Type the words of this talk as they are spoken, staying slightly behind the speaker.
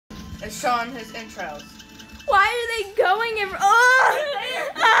It's showing his intros. Why are they going every? Oh!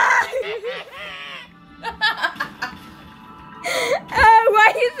 Why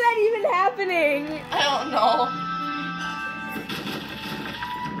is that even happening? I don't know.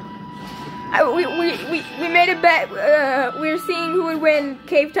 We made a bet. We were seeing who would win,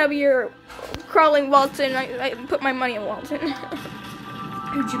 Cave Tubby or Crawling Walton. I put my money on Walton.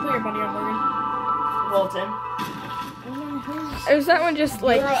 Who'd you put your money on, Morgan? Walton. Or was that one just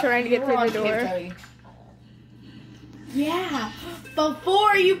like trying to get through the door? Yeah,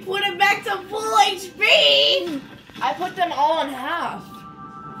 before you put it back to full HP. I put them all in half.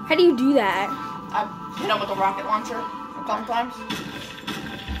 How do you do that? I hit them with a rocket launcher a couple times.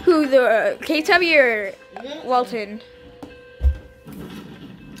 Who, the Cave Tubby or Walton?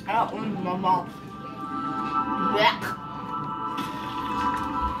 Oh, my mom. Yuck.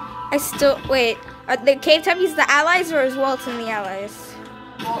 I still wait. Are the Cave Tubbies the allies or is Walton the allies?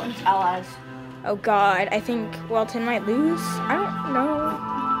 Walton's allies. Oh God, I think Walton might lose. I don't know.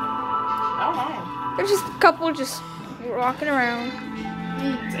 I don't know. There's just a couple just walking around.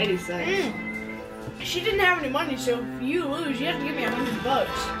 It's 86. She didn't have any money, so if you lose, you have to give me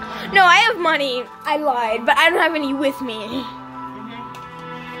 $100. No, I have money. I lied, but I don't have any with me.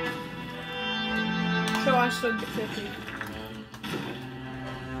 So I still get 50.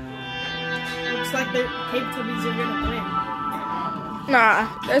 Looks like the Cave Tubbies are gonna win. Nah,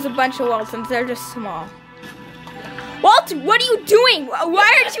 there's a bunch of Waltons. They're just small. Walton, what are you doing?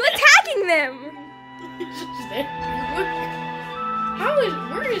 Why aren't you attacking them? He's just there.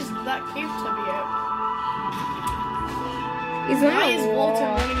 Where is that Cave Tubby at? He's Why in is the Walton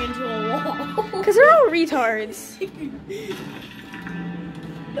wall. running into a wall? Because they're all retards.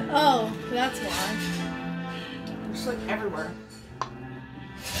 Oh, that's why. It's like everywhere.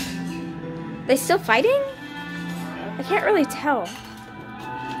 They still fighting? I can't really tell.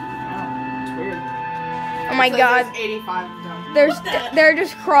 Oh, it's weird. Oh my God. There's 85 of them. They're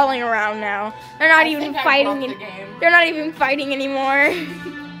just crawling around now. They're not even think I fighting. broke the game. They're not even fighting anymore.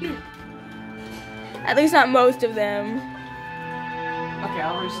 At least not most of them. Okay,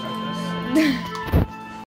 I'll restart this.